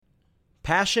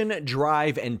Passion,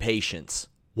 drive, and patience.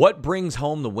 What brings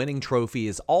home the winning trophy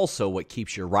is also what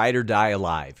keeps your ride or die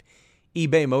alive.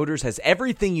 eBay Motors has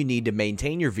everything you need to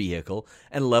maintain your vehicle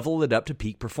and level it up to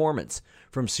peak performance.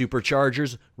 From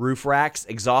superchargers, roof racks,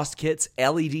 exhaust kits,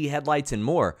 LED headlights, and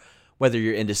more. Whether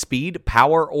you're into speed,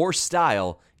 power, or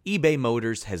style, eBay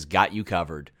Motors has got you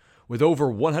covered. With over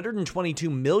 122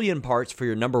 million parts for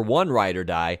your number one ride or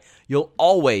die, you'll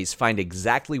always find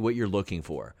exactly what you're looking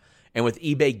for. And with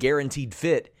eBay Guaranteed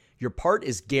Fit, your part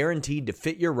is guaranteed to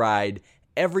fit your ride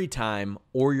every time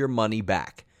or your money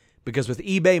back. Because with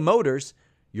eBay Motors,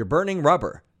 you're burning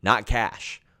rubber, not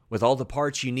cash. With all the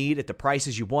parts you need at the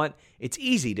prices you want, it's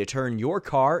easy to turn your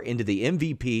car into the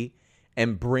MVP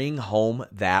and bring home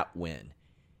that win.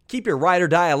 Keep your ride or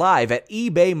die alive at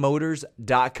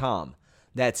ebaymotors.com.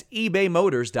 That's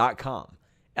ebaymotors.com.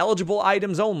 Eligible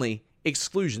items only.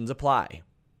 Exclusions apply.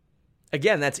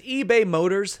 Again, that's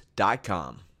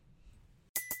ebaymotors.com.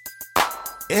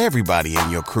 Everybody in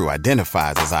your crew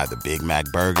identifies as either Big Mac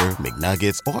Burger,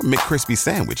 McNuggets, or McCrispy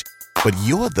Sandwich. But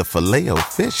you're the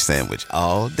Filet-O-Fish Sandwich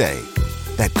all day.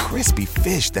 That crispy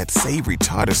fish, that savory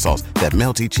tartar sauce, that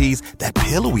melty cheese, that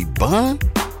pillowy bun.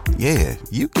 Yeah,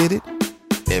 you get it.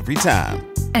 Every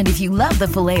time. And if you love the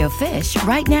Filet-O-Fish,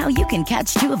 right now you can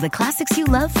catch two of the classics you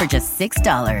love for just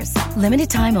 $6. Limited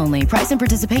time only. Price and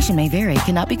participation may vary.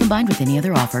 Cannot be combined with any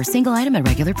other offer. Single item at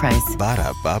regular price.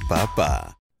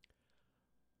 Ba-da-ba-ba-ba.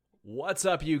 What's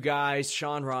up, you guys?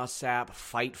 Sean Ross Sapp,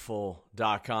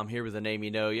 Fightful.com, here with a name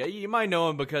you know. You might know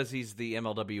him because he's the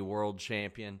MLW World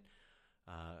Champion.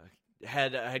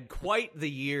 Had quite the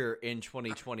year in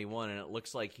 2021, and it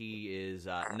looks like he is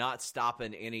not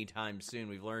stopping anytime soon.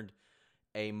 We've learned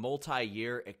a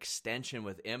multi-year extension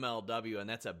with MLW, and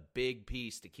that's a big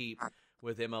piece to keep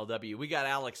with MLW. We got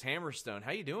Alex Hammerstone.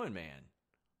 How you doing, man?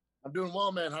 I'm doing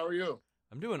well, man. How are you?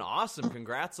 I'm doing awesome.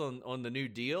 Congrats on the new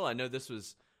deal. I know this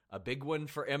was a big one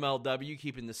for MLW,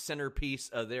 keeping the centerpiece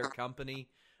of their company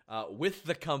with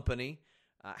the company.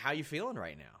 How you feeling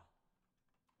right now?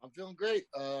 I'm feeling great.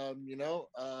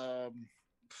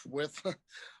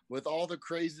 With all the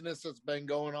craziness that's been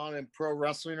going on in pro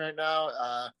wrestling right now,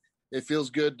 it feels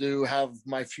good to have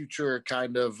my future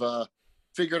kind of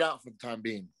figured out for the time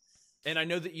being. And I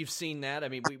know that you've seen that. I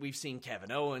mean, we've seen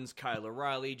Kevin Owens, Kyle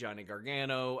O'Reilly, Johnny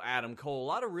Gargano, Adam Cole, a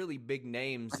lot of really big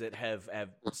names that have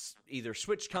either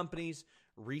switched companies,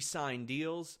 re-signed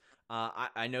deals.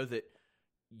 I know that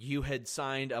you had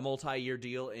signed a multi-year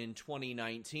deal in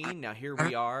 2019. Now here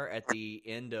we are at the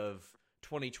end of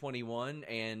 2021,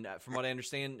 and from what I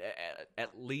understand,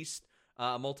 at least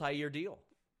a multi-year deal.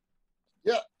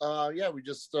 Yeah, we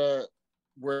just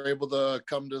were able to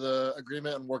come to the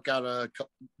agreement and work out a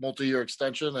multi-year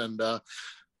extension, and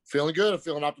feeling good. I'm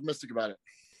feeling optimistic about it.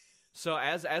 So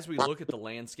as we look at the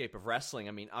landscape of wrestling,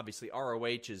 I mean, obviously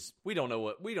ROH is we don't know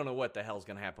what the hell's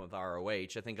going to happen with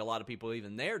ROH. I think a lot of people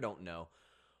even there don't know.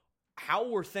 How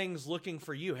were things looking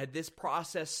for you? Had this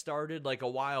process started like a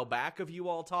while back of you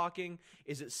all talking?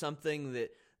 Is it something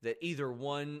that either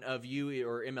one of you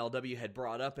or MLW had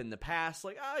brought up in the past?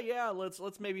 Like, oh yeah,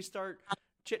 let's maybe start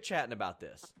chit-chatting about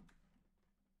this.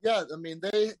 Yeah, I mean,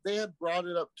 they had brought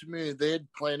it up to me. They had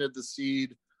planted the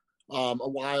seed a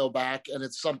while back, and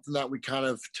it's something that we kind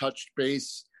of touched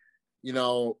base,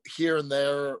 here and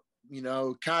there,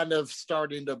 kind of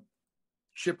starting to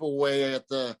chip away at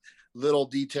the little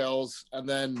details. And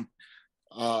then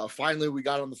finally we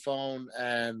got on the phone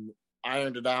and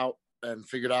ironed it out and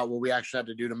figured out what we actually had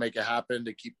to do to make it happen,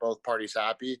 to keep both parties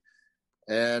happy.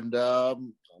 And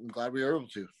I'm glad we were able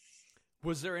to.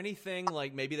 Was there anything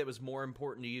like maybe that was more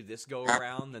important to you this go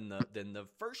around than the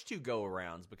first two go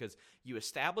arounds? Because you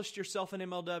established yourself in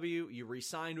MLW, you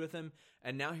re-signed with them,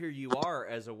 and now here you are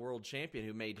as a world champion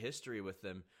who made history with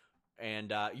them.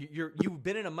 And you've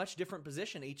been in a much different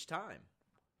position each time.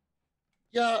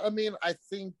 Yeah, I mean, I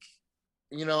think,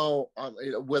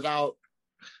 without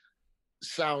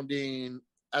sounding,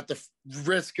 at the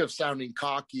risk of sounding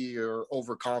cocky or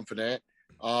overconfident,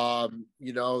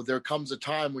 there comes a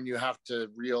time when you have to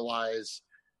realize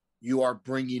you are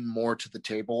bringing more to the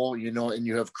table, and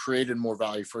you have created more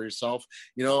value for yourself.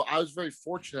 I was very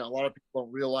fortunate. A lot of people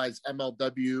don't realize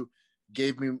MLW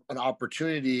gave me an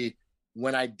opportunity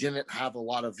when I didn't have a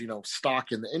lot of,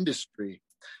 stock in the industry.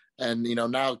 And,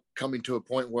 now coming to a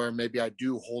point where maybe I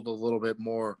do hold a little bit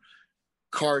more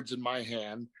cards in my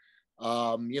hand.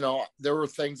 There were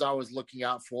things I was looking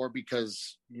out for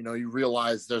because, you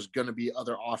realize there's going to be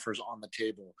other offers on the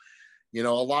table. A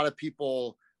lot of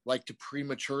people like to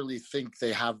prematurely think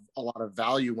they have a lot of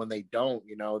value when they don't.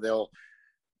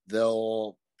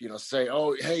 They'll say,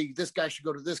 oh, hey, this guy should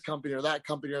go to this company or that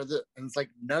company and it's like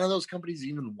none of those companies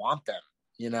even want them.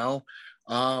 you know?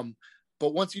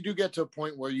 But once you do get to a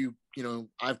point where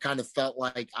I've kind of felt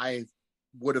like I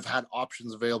would have had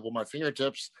options available at my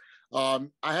fingertips. I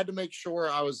had to make sure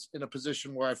I was in a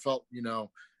position where I felt,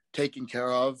 taken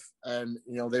care of, and,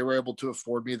 they were able to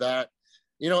afford me that,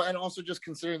 and also just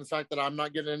considering the fact that I'm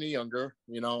not getting any younger.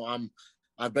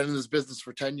 I've been in this business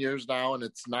for 10 years now, and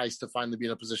it's nice to finally be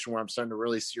in a position where I'm starting to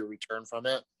really see a return from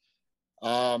it.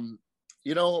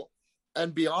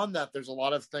 And beyond that, there's a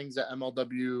lot of things that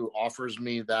MLW offers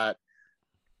me that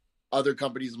other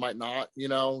companies might not,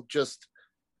 just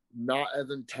not as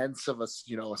intense of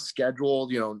a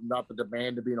schedule, not the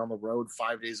demand of being on the road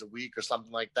 5 days a week or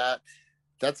something like that.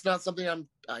 That's not something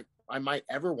I might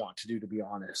ever want to do, to be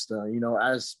honest.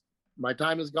 As my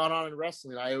time has gone on in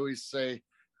wrestling, I always say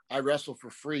I wrestle for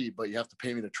free, but you have to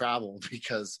pay me to travel,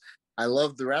 because I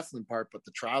love the wrestling part, but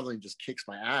the traveling just kicks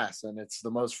my ass. And it's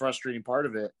the most frustrating part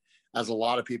of it, as a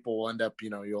lot of people will end up,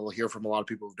 you'll hear from a lot of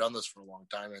people who've done this for a long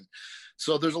time. And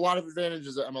so there's a lot of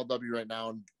advantages at MLW right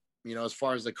now. And, as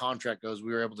far as the contract goes,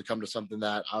 we were able to come to something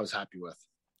that I was happy with.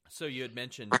 So you had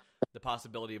mentioned the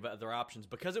possibility of other options.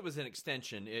 Because it was an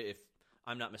extension, if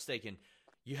I'm not mistaken,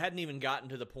 you hadn't even gotten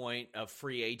to the point of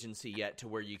free agency yet to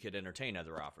where you could entertain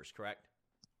other offers, correct?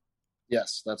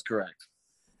 Yes, that's correct.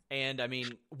 And I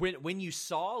mean, when you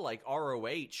saw like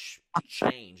ROH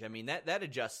change, I mean, that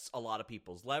adjusts a lot of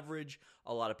people's leverage,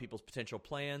 a lot of people's potential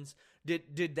plans.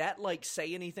 Did that like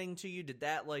say anything to you? Did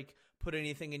that like put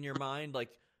anything in your mind? Like,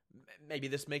 maybe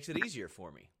this makes it easier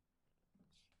for me.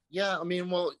 Yeah. I mean,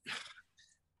 well,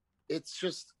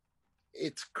 it's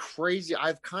crazy.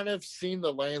 I've kind of seen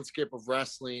the landscape of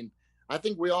wrestling. I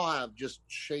think we all have, just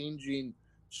changing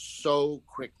so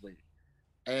quickly.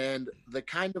 And the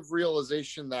kind of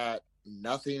realization that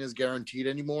nothing is guaranteed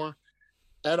anymore.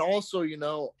 And also,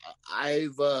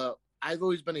 I've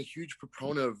always been a huge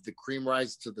proponent of the cream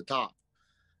rise to the top,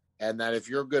 and that if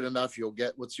you're good enough, you'll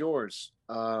get what's yours.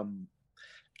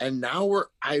 And now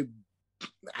I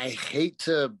hate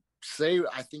to say,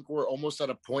 I think we're almost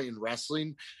at a point in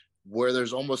wrestling where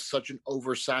there's almost such an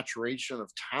oversaturation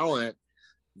of talent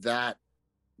that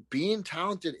being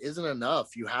talented isn't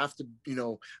enough. You have to,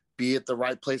 be at the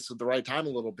right place at the right time a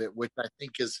little bit, which I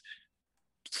think is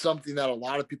something that a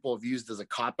lot of people have used as a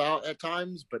cop-out at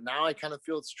times. But now I kind of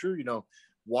feel it's true,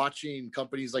 watching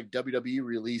companies like WWE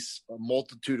release a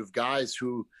multitude of guys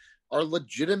who are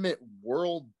legitimate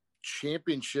world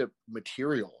championship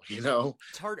material.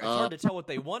 It's hard to tell what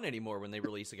they want anymore when they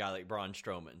release a guy like Braun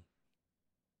Strowman.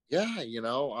 Yeah.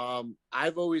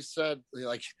 I've always said,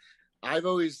 like, I've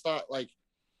always thought, like,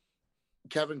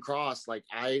 Kevin Cross, like,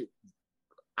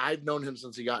 I've known him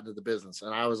since he got into the business,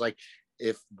 and I was like,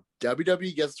 if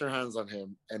WWE gets their hands on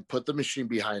him and put the machine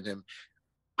behind him,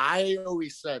 I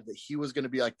always said that he was going to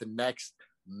be like the next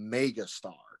mega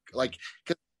star. Like,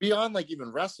 cause beyond like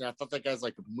even wrestling, I thought that guy's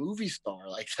like a movie star.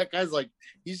 Like, that guy's like,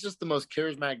 he's just the most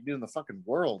charismatic dude in the fucking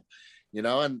world,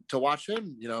 and to watch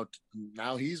him,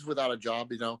 now he's without a job,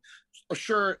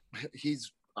 sure.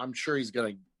 I'm sure he's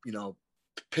going to,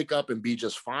 pick up and be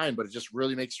just fine, but it just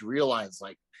really makes you realize,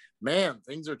 like, man,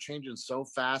 things are changing so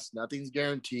fast. Nothing's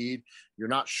guaranteed. You're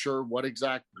not sure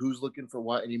who's looking for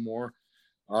what anymore.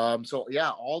 So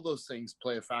yeah, all those things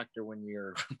play a factor when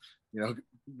you're,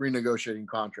 renegotiating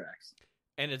contracts.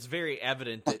 And it's very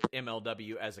evident that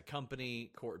MLW as a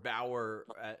company, Court Bauer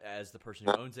as the person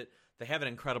who owns it, they have an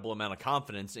incredible amount of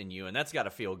confidence in you, and that's got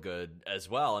to feel good as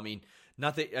well. I mean,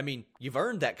 you've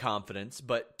earned that confidence,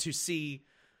 but to see,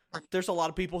 there's a lot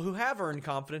of people who have earned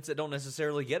confidence that don't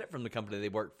necessarily get it from the company they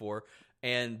work for,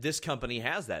 and this company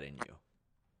has that in you.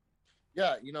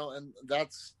 Yeah, and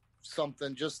that's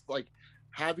something, just like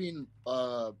having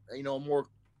a more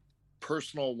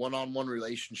personal one-on-one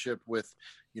relationship with,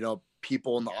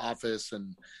 people in the office,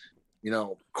 and,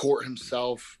 Court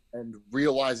himself, and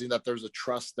realizing that there's a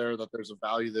trust there, that there's a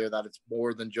value there, that it's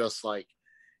more than just like,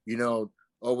 oh,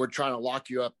 we're trying to lock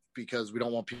you up because we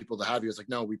don't want people to have you. It's like,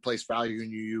 no, we place value in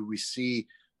you. We see,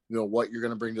 what you're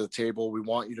going to bring to the table. We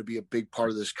want you to be a big part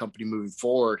of this company moving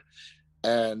forward.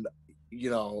 And,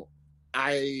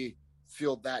 I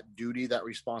feel that duty, that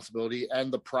responsibility,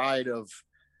 and the pride of,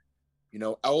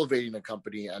 elevating a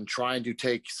company and trying to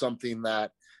take something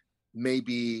that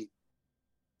maybe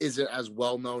isn't as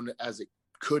well known as it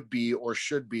could be or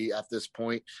should be at this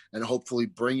point, and hopefully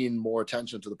bringing more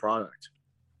attention to the product.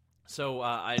 So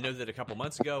I know that a couple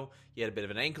months ago you had a bit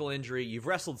of an ankle injury. You've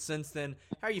wrestled since then.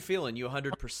 How are you feeling? You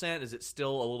 100%? Is it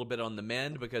still a little bit on the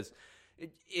mend? Because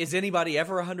is anybody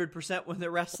ever 100% when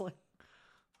they're wrestling?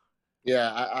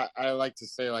 Yeah, I like to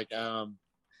say, like,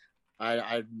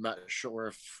 I'm not sure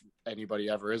if anybody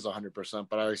ever is 100%,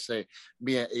 but I always say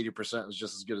me at 80% is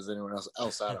just as good as anyone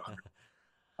else at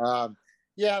 100.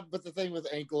 Yeah, but the thing with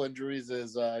ankle injuries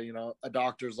is, a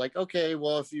doctor's like, okay,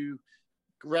 well, if you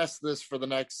rest this for the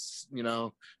next,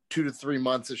 2 to 3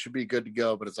 months, it should be good to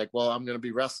go. But it's like, well, I'm going to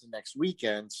be resting next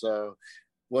weekend. So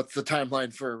what's the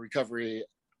timeline for recovery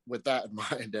with that in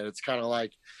mind? And it's kind of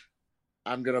like,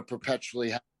 I'm going to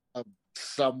perpetually have a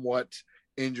somewhat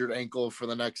injured ankle for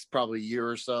the next probably year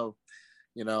or so.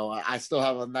 I still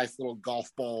have a nice little golf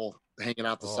ball hanging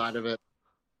out the side of it.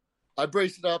 I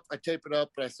brace it up, I tape it up,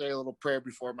 and I say a little prayer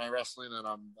before my wrestling, and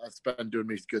it's been doing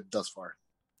me good thus far.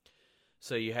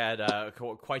 So you had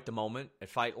quite the moment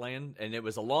at Fightland, and it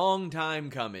was a long time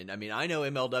coming. I mean, I know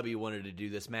MLW wanted to do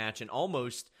this match, and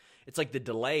almost it's like the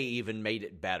delay even made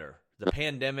it better. The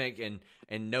pandemic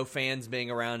and no fans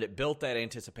being around, it built that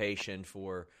anticipation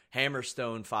for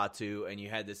Hammerstone Fatu, and you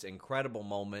had this incredible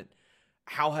moment.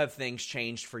 How have things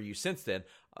changed for you since then,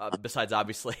 besides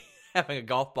obviously having a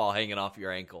golf ball hanging off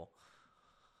your ankle?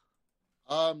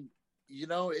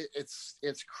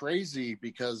 It's crazy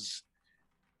because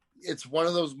it's one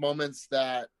of those moments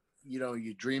that,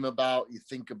 you dream about, you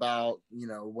think about,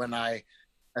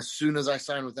 as soon as I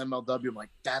signed with MLW, I'm like,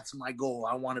 that's my goal.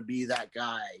 I want to be that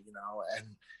guy,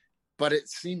 but it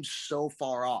seems so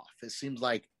far off. It seems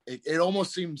like, it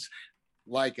almost seems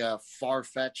like a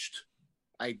far-fetched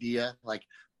idea. Like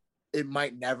it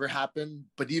might never happen,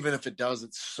 but even if it does,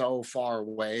 it's so far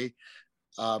away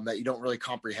that you don't really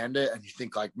comprehend it. And you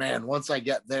think like, man, once I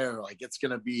get there, like it's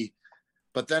going to be,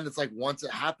 but then it's like, once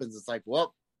it happens, it's like,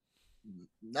 well,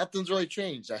 nothing's really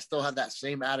changed. I still have that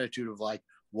same attitude of like,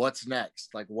 what's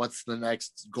next? Like, what's the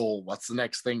next goal? What's the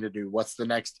next thing to do? What's the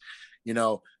next,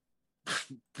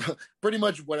 pretty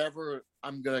much whatever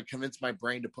I'm going to convince my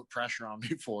brain to put pressure on me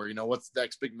for, what's the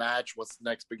next big match? What's the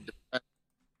next big event?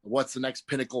 What's the next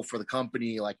pinnacle for the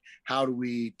company? Like, how do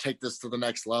we take this to the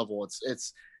next level?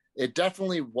 It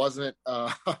definitely wasn't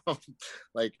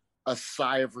like a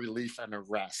sigh of relief and a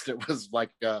rest. It was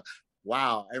like,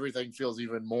 wow, everything feels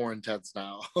even more intense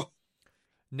now.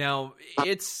 Now,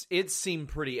 it seemed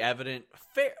pretty evident,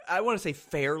 I want to say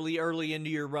fairly early into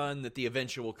your run, that the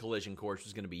eventual collision course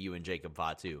was going to be you and Jacob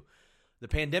Fatu. The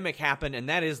pandemic happened, and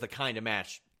that is the kind of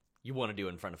match you want to do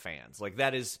in front of fans. Like,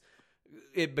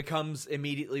 it becomes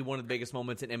immediately one of the biggest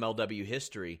moments in MLW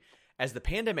history. As the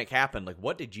pandemic happened, like,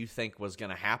 what did you think was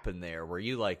going to happen there? Were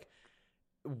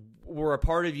a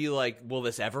part of you like, will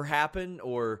this ever happen?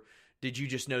 Or did you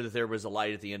just know that there was a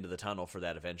light at the end of the tunnel for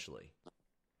that eventually?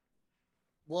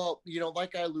 Well,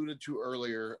 like I alluded to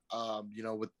earlier,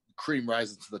 with cream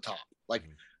rising to the top, like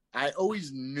I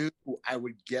always knew I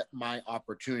would get my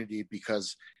opportunity,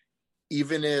 because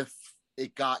even if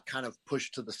it got kind of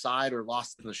pushed to the side or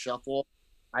lost in the shuffle,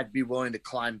 I'd be willing to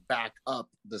climb back up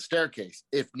the staircase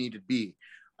if needed be.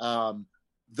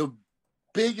 The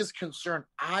biggest concern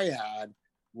I had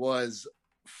was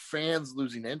fans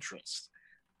losing interest.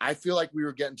 I feel like we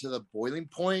were getting to the boiling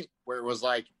point where it was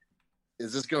like,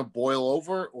 is this going to boil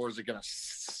over or is it going to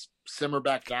simmer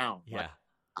back down? Yeah.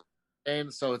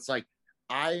 And so it's like,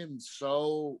 I am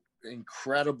so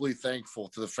incredibly thankful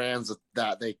to the fans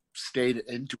that they stayed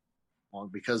into it long,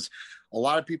 because a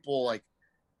lot of people, like,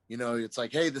 it's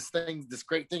like, hey, this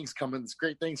great thing's coming.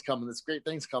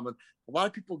 A lot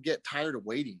of people get tired of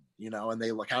waiting, and they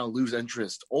kind of lose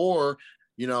interest, or,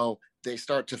 they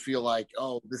start to feel like,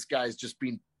 oh, this guy's just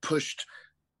being pushed,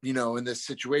 in this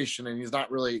situation, and he's not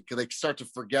really, because they start to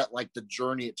forget like the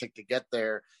journey it took to get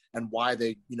there and why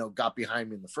they, got behind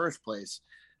me in the first place.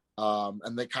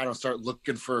 And they kind of start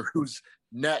looking for who's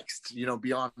next,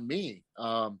 beyond me.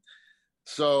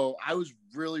 So I was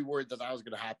really worried that was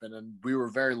going to happen. And we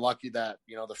were very lucky that,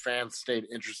 the fans stayed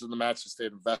interested in the match, they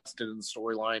stayed invested in the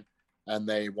storyline, and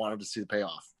they wanted to see the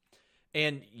payoff.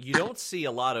 And you don't see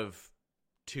a lot of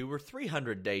 200 or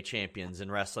 300 day champions in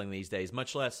wrestling these days,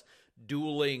 much less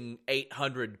dueling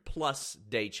 800 plus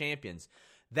day champions.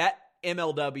 That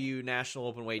MLW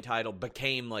National Openweight title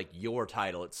became like your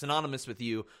title. It's synonymous with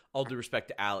you. All due respect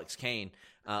to Alex Kane,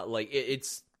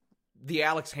 it's the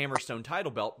Alex Hammerstone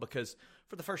title belt, because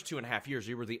for the first 2.5 years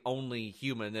you were the only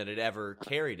human that had ever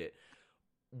carried it.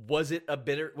 Was it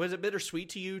bittersweet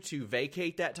to you to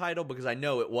vacate that title? Because I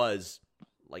know it was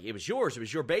yours. It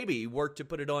was your baby. You worked to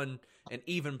put it on an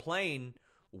even plane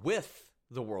with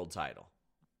the world title.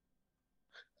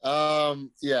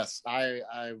 Yes, I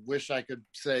wish I could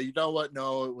say, you know what?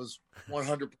 No, it was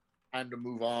 100% time to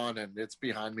move on and it's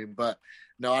behind me. But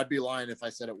no, I'd be lying if I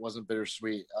said it wasn't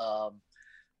bittersweet.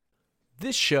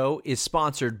 This show is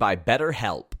sponsored by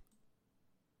BetterHelp.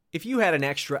 If you had an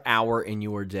extra hour in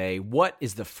your day, what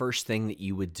is the first thing that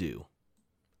you would do?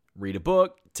 Read a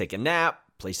book, take a nap,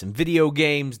 play some video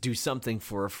games, do something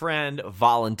for a friend,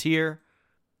 volunteer.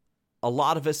 A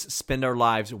lot of us spend our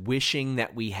lives wishing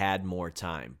that we had more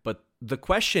time. But the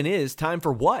question is, time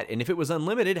for what? And if it was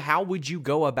unlimited, how would you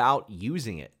go about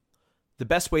using it? The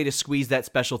best way to squeeze that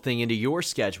special thing into your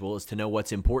schedule is to know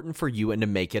what's important for you and to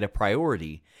make it a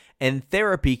priority. And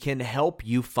therapy can help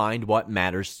you find what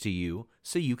matters to you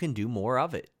so you can do more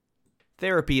of it.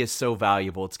 Therapy is so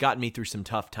valuable. It's gotten me through some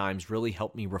tough times, really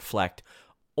helped me reflect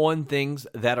on things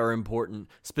that are important,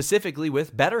 specifically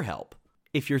with BetterHelp.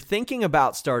 If you're thinking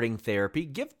about starting therapy,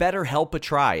 give BetterHelp a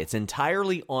try. It's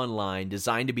entirely online,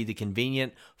 designed to be the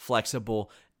convenient,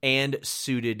 flexible, and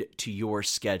suited to your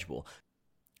schedule.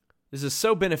 This is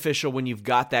so beneficial when you've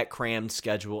got that crammed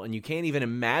schedule and you can't even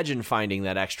imagine finding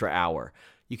that extra hour.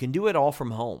 You can do it all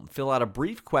from home. Fill out a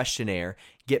brief questionnaire,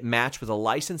 get matched with a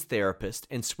licensed therapist,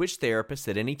 and switch therapists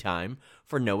at any time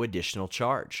for no additional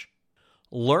charge.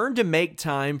 Learn to make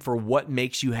time for what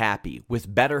makes you happy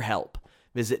with BetterHelp.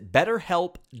 Visit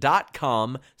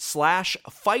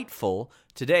betterhelp.com/Fightful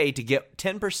today to get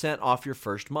 10% off your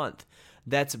first month.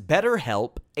 That's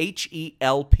BetterHelp,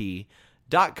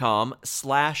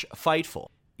 HELP.com/Fightful.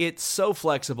 It's so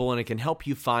flexible and it can help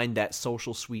you find that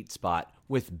social sweet spot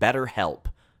with BetterHelp.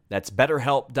 That's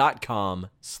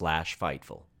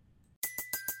betterhelp.com/Fightful.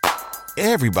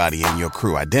 Everybody in your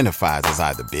crew identifies as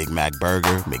either Big Mac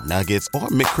Burger, McNuggets, or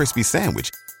McCrispy Sandwich.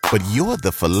 But you're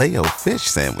the Filet-O-Fish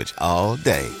Sandwich all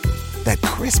day. That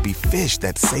crispy fish,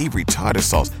 that savory tartar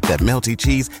sauce, that melty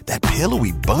cheese, that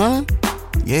pillowy bun.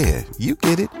 Yeah, you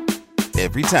get it.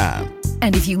 Every time.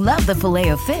 And if you love the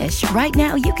Filet-O-Fish, right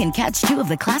now you can catch two of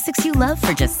the classics you love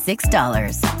for just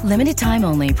 $6. Limited time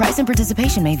only. Price and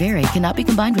participation may vary. Cannot be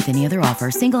combined with any other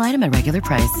offer. Single item at regular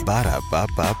price.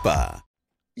 Ba-da-ba-ba-ba.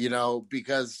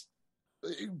 Because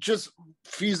just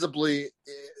feasibly,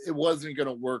 it wasn't going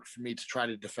to work for me to try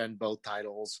to defend both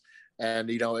titles. And,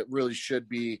 it really should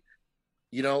be,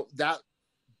 that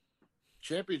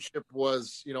championship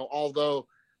was, although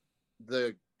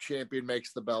the champion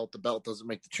makes the belt doesn't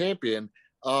make the champion,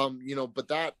 but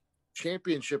that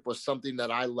championship was something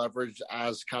that I leveraged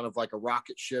as kind of like a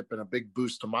rocket ship and a big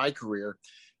boost to my career.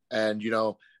 And,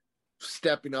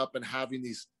 stepping up and having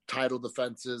these title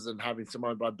defenses and having some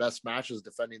of my best matches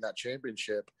defending that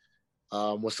championship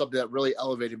was something that really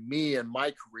elevated me and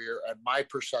my career and my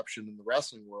perception in the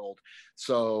wrestling world.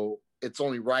 So it's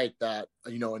only right that,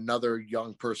 another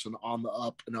young person on the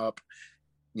up and up,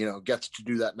 gets to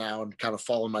do that now and kind of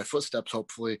follow in my footsteps,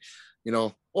 hopefully,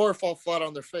 or fall flat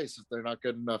on their face if they're not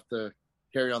good enough to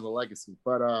carry on the legacy.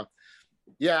 But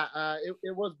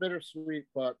it was bittersweet,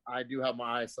 but I do have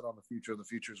my eyes set on the future, and the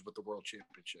future is with the World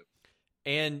Championship.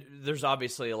 And there's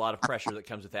obviously a lot of pressure that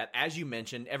comes with that. As you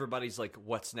mentioned, everybody's like,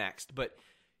 what's next? But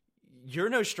you're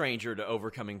no stranger to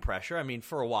overcoming pressure. I mean,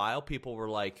 for a while, people were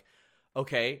like,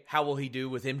 okay, how will he do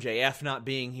with MJF not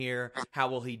being here? How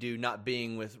will he do not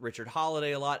being with Richard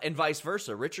Holiday a lot? And vice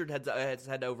versa. Richard has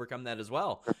had to overcome that as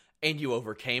well. And you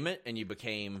overcame it, and you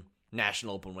became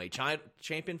National Openweight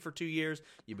Champion for 2 years.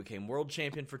 You became World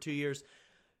Champion for 2 years.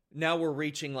 Now we're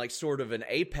reaching like sort of an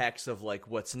apex of like,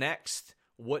 what's next?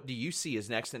 What do you see as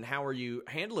next, and how are you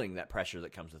handling that pressure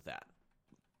that comes with that?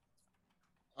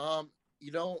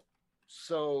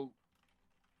 So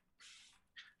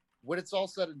when it's all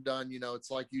said and done, it's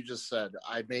like you just said,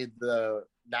 I made the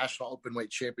National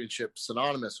Openweight Championship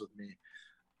synonymous with me.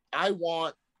 I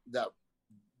want that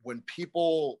when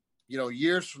people,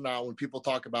 years from now, when people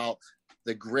talk about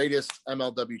the greatest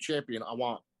MLW champion, I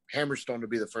want Hammerstone to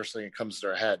be the first thing that comes to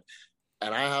their head.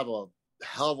 And I have a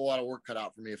hell of a lot of work cut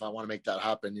out for me if I want to make that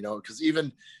happen, because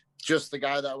even just the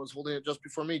guy that was holding it just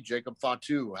before me, Jacob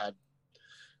Fatu, had,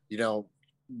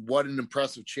 what an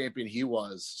impressive champion he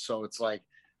was. So it's like,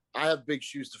 I have big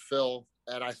shoes to fill.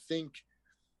 And I think,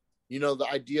 the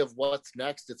idea of what's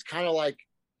next, it's kind of like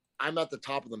I'm at the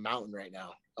top of the mountain right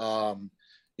now, and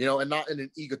not in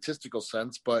an egotistical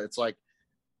sense, but it's like,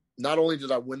 not only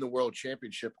did I win the World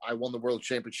Championship, I won the World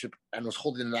Championship and was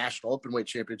holding the National Openweight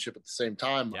Championship at the same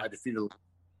time. Yeah. I defeated the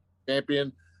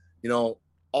champion, all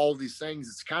of these things.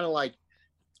 It's kind of like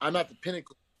I'm at the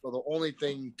pinnacle. So the only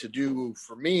thing to do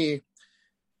for me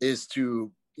is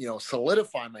to,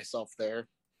 solidify myself there,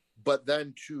 but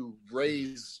then to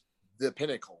raise the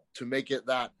pinnacle, to make it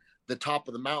that the top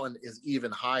of the mountain is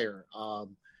even higher.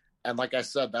 And like I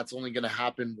said, that's only going to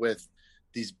happen with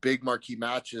these big marquee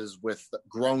matches, with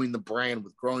growing the brand,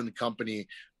 with growing the company,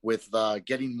 with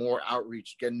getting more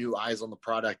outreach, getting new eyes on the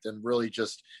product, and really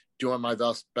just doing my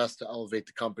best to elevate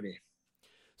the company.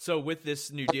 So with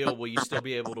this new deal, will you still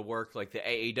be able to work like the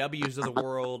AAWs of the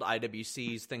world,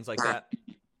 IWCs, things like that?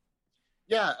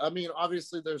 Yeah, I mean,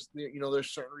 obviously there's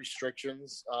certain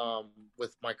restrictions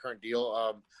with my current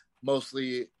deal,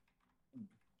 mostly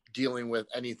dealing with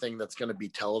anything that's going to be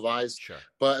televised. Sure.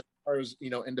 But as far as,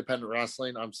 independent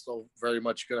wrestling, I'm still very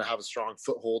much going to have a strong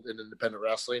foothold in independent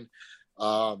wrestling.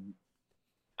 I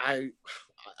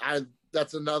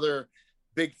that's another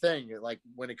big thing. Like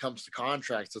when it comes to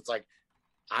contracts, it's like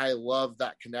I love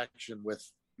that connection with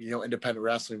independent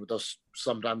wrestling, with those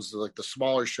sometimes like the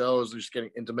smaller shows, just getting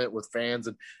intimate with fans,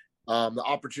 and the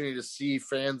opportunity to see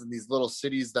fans in these little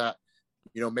cities that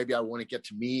maybe I want to get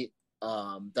to meet.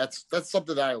 That's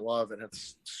something that I love, and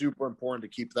it's super important to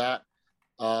keep that.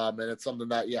 And it's something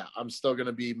that I'm still going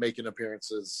to be making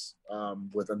appearances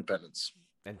with independents.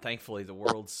 And thankfully, the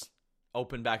world's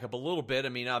opened back up a little bit. I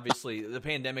mean, obviously, the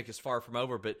pandemic is far from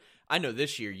over, but I know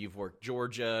this year you've worked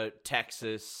Georgia,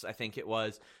 Texas, I think it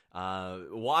was,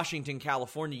 Washington,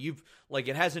 California.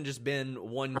 It hasn't just been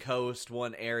one coast,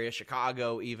 one area,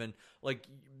 Chicago, even, like,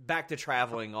 back to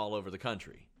traveling all over the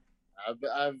country. I've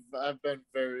been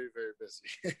very, very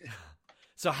busy.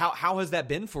 So how has that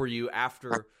been for you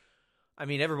after? I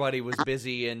mean, everybody was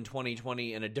busy in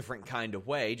 2020 in a different kind of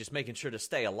way, just making sure to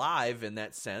stay alive in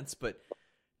that sense. But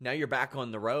now you're back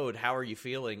on the road. How are you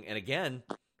feeling? And again,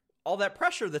 all that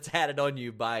pressure that's added on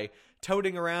you by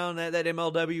toting around that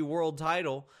MLW world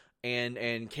title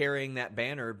and carrying that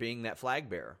banner, being that flag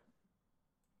bearer.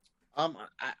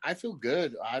 I feel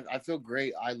good. I feel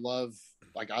great. I love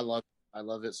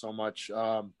it so much.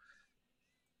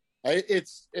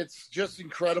 It's just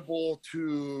incredible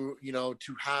to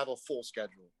have a full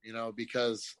schedule,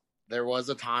 because there was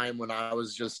a time when I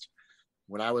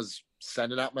was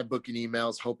sending out my booking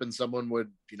emails, hoping someone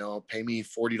would, pay me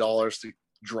 $40 to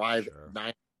drive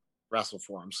 9 wrestle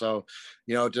for them. So,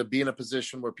 to be in a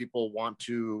position where people want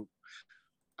to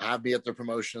have me at their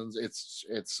promotions,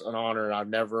 it's an honor. I've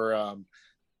never,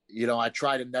 I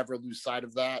try to never lose sight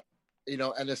of that.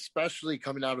 And especially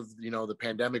coming out of, the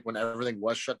pandemic when everything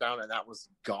was shut down and that was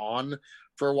gone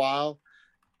for a while,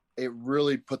 it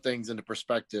really put things into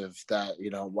perspective that,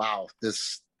 wow,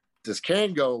 this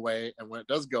can go away. And when it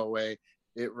does go away,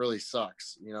 it really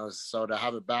sucks, so to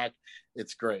have it back,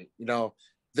 it's great.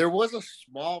 There was a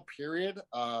small period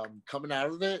coming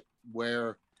out of it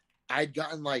where I'd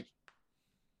gotten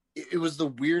it was the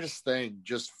weirdest thing,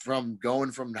 just from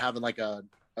going from having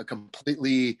a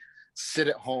completely sit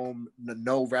at home,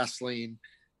 no wrestling,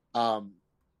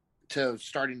 to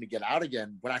starting to get out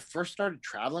again. When I first started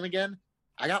traveling again,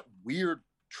 I got weird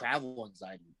travel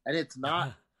anxiety, and it's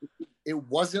not, it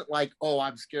wasn't like, oh,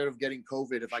 I'm scared of getting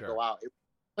COVID if I go out. It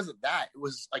wasn't that. It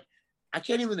was like, I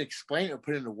can't even explain it or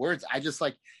put it into words. I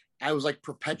was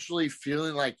perpetually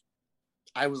feeling like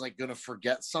I was going to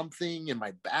forget something in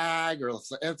my bag, and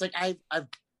it's like, I've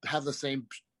had the same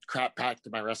crap packed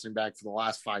in my wrestling bag for the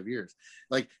last 5 years.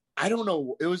 I don't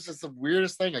know. It was just the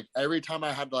weirdest thing. Every time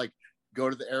I had to go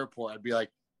to the airport, I'd be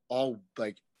all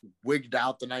wigged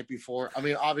out the night before. I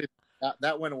mean, obviously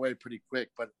that went away pretty quick,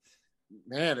 but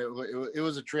man, it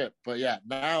was a trip. But yeah,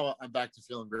 now I'm back to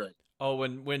feeling great. Oh,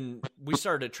 when we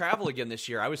started to travel again this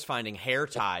year, I was finding hair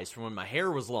ties from when my hair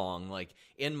was long,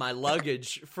 in my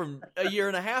luggage from a year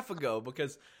and a half ago,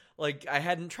 because I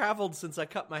hadn't traveled since I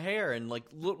cut my hair, and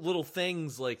little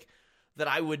things that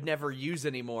I would never use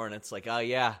anymore. And it's oh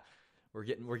yeah,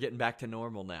 we're getting back to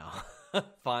normal now.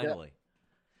 Finally. Yeah.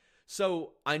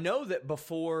 So I know that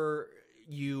before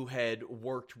you had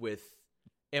worked with,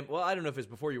 well, I don't know if it's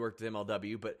before you worked with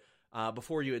MLW, but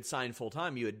before you had signed full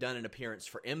time, you had done an appearance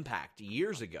for Impact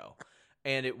years ago,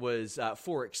 and it was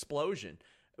for Explosion.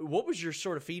 What was your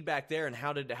sort of feedback there, and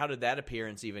how did that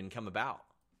appearance even come about?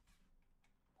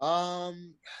 So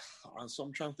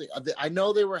I'm trying to think. I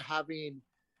know they were having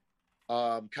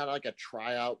kind of a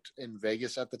tryout in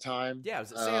Vegas at the time. Yeah, it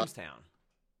was at Sam's Town.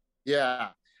 Yeah,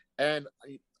 and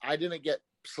I didn't get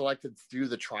selected through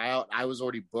the tryout. I was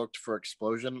already booked for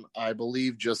Explosion, I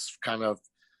believe, just kind of,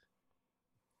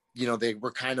 they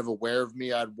were kind of aware of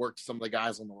me. I'd worked some of the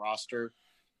guys on the roster.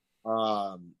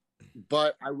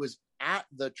 But I was at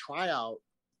the tryout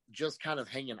just kind of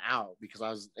hanging out because I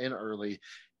was in early,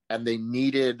 and they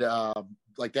needed,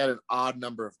 they had an odd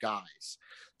number of guys.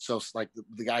 So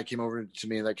the guy came over to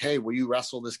me hey, will you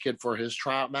wrestle this kid for his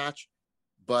tryout match?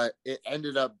 But it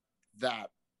ended up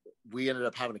that we ended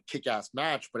up having a kick-ass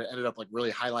match, but it ended up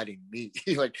really highlighting me.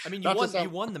 I mean, you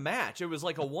won the match. It was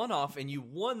a one-off, and you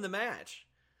won the match.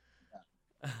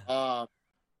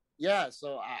 Yeah.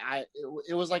 So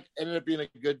it was ended up being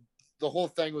the whole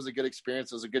thing was a good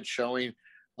experience. It was a good showing.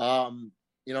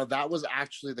 That was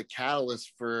actually the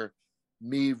catalyst for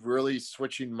me really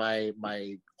switching my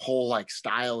whole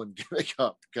style and gimmick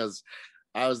up, because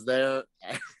I was there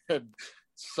and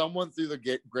someone through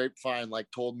the grapevine like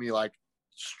told me like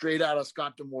straight out of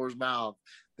Scott D'Amour's mouth,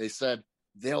 they said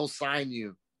they'll sign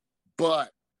you,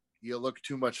 but you look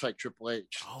too much like Triple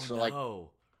H. Oh, so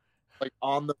no. like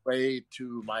on the way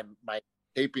to my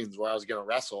tapings where I was going to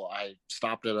wrestle, I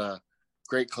stopped at a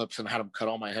Great Clips and had him cut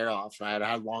all my hair off. And I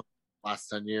had long last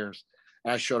 10 years.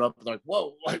 And I showed up like,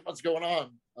 whoa, like, what's going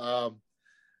on?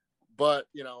 But,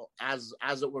 you know, as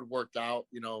it would work out,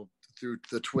 you know, through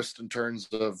the twists and turns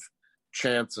of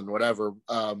chance and whatever,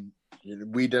 you know,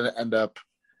 we didn't end up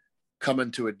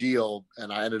coming to a deal,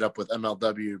 and I ended up with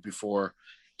MLW before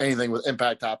anything with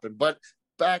Impact happened. But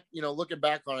back, you know, looking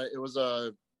back on it, it was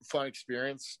a fun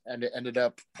experience, and it ended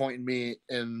up pointing me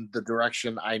in the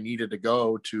direction I needed to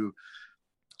go to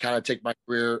kind of take my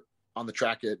career on the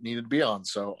track it needed to be on.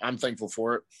 So I'm thankful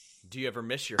for it. Do you ever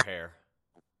miss your hair?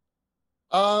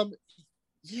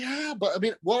 Yeah, but I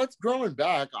mean, well, it's growing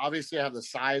back. Obviously, I have the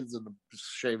sides and the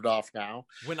shaved off now.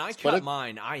 When I cut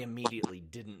mine, I immediately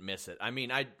didn't miss it. I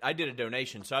mean, I did a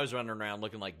donation, so I was running around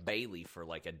looking like Bailey for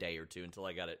like a day or two until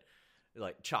I got it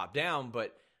like chopped down.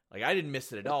 But like, I didn't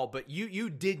miss it at all. But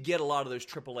you did get a lot of those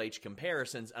Triple H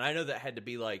comparisons, and I know that had to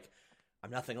be like,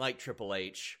 I'm nothing like Triple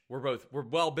H. We're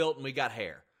well built and we got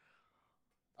hair.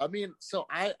 I mean, so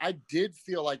I did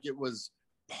feel like it was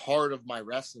part of my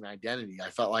wrestling identity. I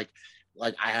felt like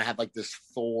I had like this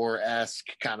Thor-esque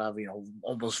kind of, you know,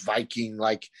 almost Viking,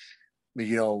 like,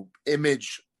 you know,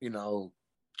 image, you know,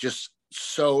 just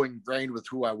so ingrained with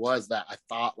who I was that I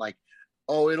thought like,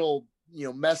 oh, it'll, you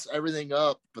know, mess everything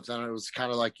up. But then it was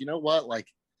kind of like, you know what, like,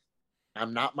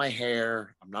 I'm not my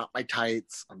hair, I'm not my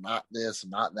tights, I'm not this, I'm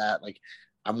not that. Like,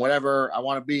 I'm whatever I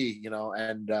want to be, you know.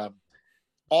 And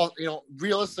all, you know,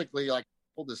 realistically, like,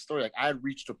 I told this story, like, I had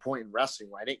reached a point in wrestling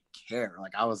where I didn't care.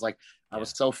 Like, I was like, I was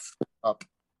so up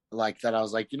like that. I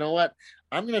was like, you know what,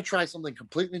 I'm gonna try something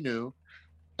completely new,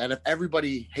 and if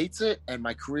everybody hates it and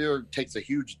my career takes a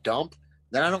huge dump,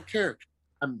 then I don't care.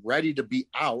 I'm ready to be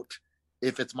out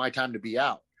if it's my time to be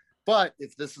out. But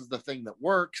if this is the thing that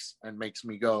works and makes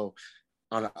me go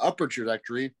on an upper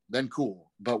trajectory, then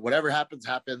cool. But whatever happens,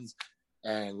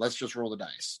 and let's just roll the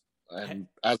dice. And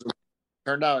as it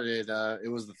turned out,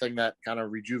 it was the thing that kind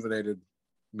of rejuvenated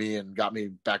me and got me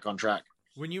back on track.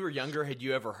 When you were younger, had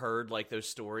you ever heard like those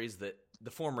stories that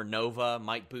the former Nova,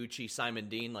 Mike Bucci, Simon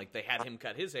Dean, like they had him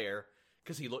cut his hair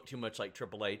because he looked too much like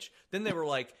Triple H? Then they were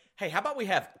like, hey, how about we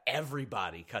have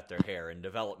everybody cut their hair in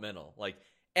developmental? Like,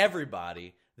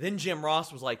 everybody. Then Jim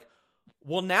Ross was like,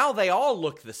 well, now they all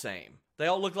look the same. They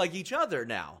all look like each other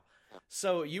now.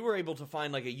 So you were able to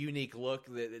find like a unique look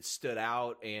that stood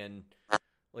out. And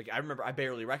like, I remember I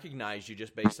barely recognized you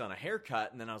just based on a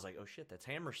haircut. And then I was like, oh shit, that's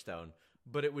Hammerstone.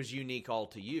 But it was unique all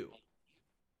to you.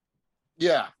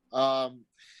 Yeah.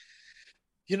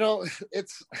 You know,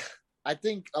 I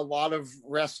think a lot of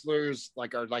wrestlers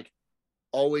like are like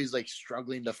always like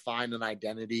struggling to find an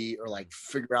identity or like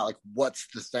figure out like what's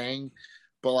the thing.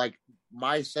 But like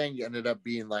my thing ended up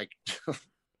being like,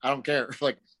 I don't care.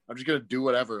 Like, I'm just going to do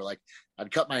whatever. Like,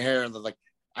 I'd cut my hair and then like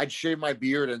I'd shave my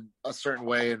beard in a certain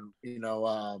way. And, you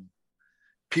know,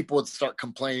 people would start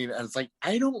complaining, and it's like,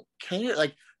 I don't care.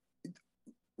 Like,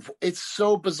 it's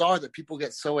so bizarre that people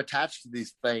get so attached to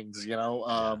these things, you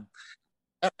know?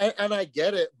 And I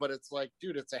get it, but it's like,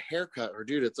 dude, it's a haircut, or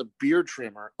dude, it's a beard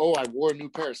trimmer. Oh, I wore a new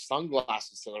pair of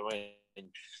sunglasses to the ring.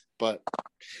 But,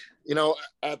 you know,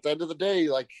 at the end of the day,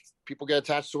 like, people get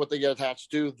attached to what they get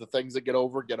attached to. The things that get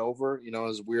over, you know,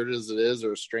 as weird as it is,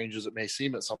 or as strange as it may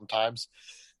seem at sometimes.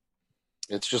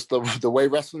 It's just the way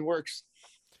wrestling works.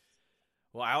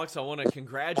 Well, Alex, I want to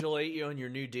congratulate you on your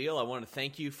new deal. I want to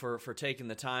thank you for taking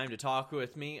the time to talk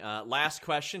with me. Last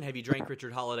question. Have you drank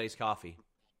Richard Holliday's coffee?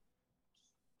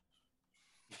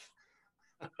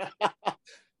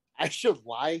 I should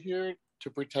lie here to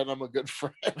pretend I'm a good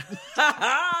friend.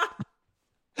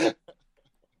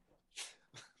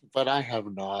 But I have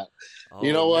not. Oh,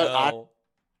 you know what? No.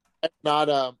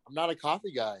 I'm not a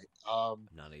coffee guy.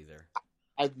 Not either.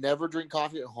 I'd never drink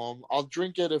coffee at home. I'll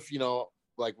drink it if, you know,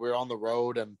 like we're on the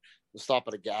road and we'll stop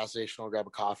at a gas station, I'll grab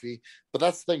a coffee. But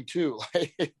that's the thing too.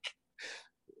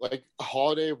 Like a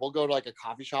holiday, we'll go to like a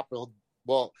coffee shop.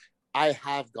 Well, I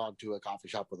have gone to a coffee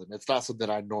shop with him. It's not something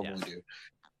I normally do.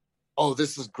 Oh,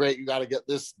 this is great. You got to get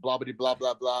this blah, blah, blah,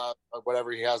 blah, blah, or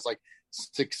whatever. He has like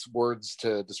 6 words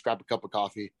to describe a cup of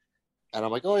coffee. And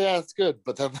I'm like, oh yeah, it's good.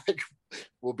 But then like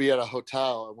we'll be at a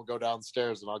hotel and we'll go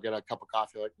downstairs and I'll get a cup of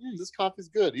coffee. Like, this coffee's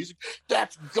good. He's like,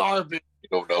 that's garbage. You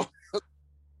don't know.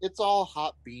 It's all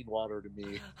hot bean water to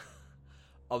me.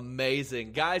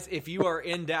 Amazing. Guys, if you are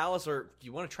in Dallas or if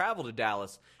you want to travel to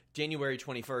Dallas, January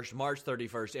 21st, March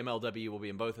 31st. MLW will be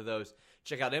in both of those.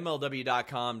 Check out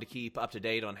MLW.com to keep up to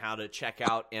date on how to check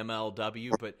out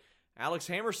MLW. But Alex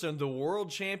Hammerstone, the world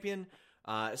champion,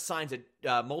 signs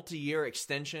a multi-year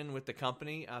extension with the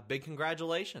company. Big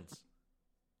congratulations.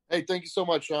 Hey, thank you so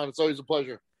much, Sean. It's always a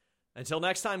pleasure. Until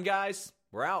next time, guys,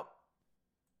 we're out.